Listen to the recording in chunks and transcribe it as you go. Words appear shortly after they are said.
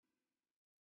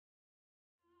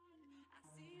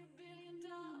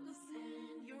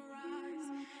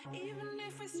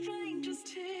for strangers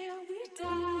till we die.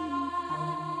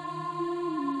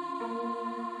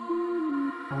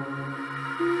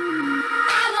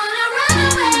 I wanna run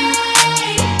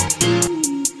away.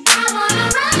 I wanna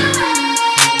run away.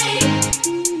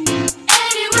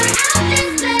 Anywhere out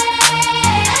this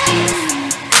place.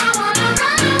 I wanna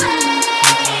run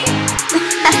away.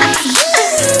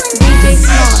 DJ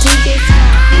Small, DJ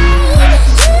Small,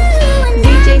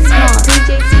 DJ Small, DJ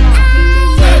Small, DJ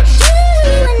Small,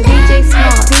 DJ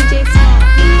Small,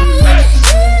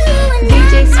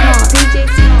 DJ Small, DJ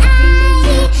Small.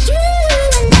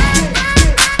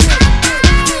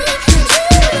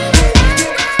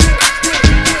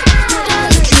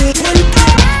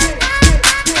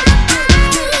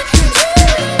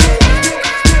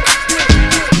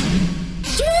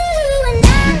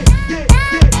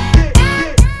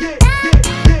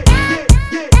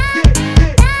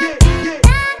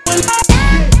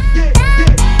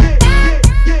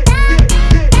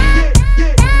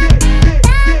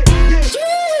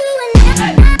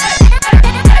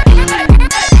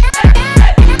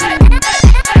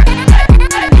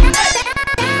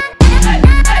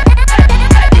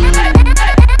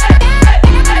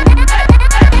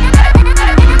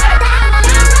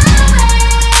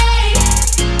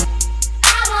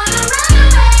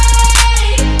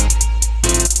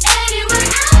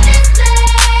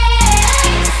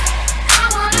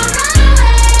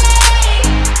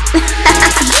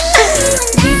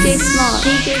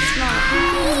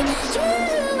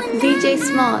 DJ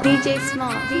Small, DJ Small, DJ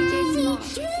Small,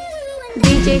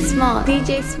 DJ Small,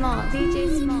 DJ Small, DJ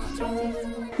Small,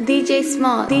 DJ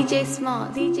Small, DJ Small, DJ Small,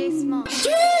 DJ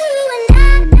Small.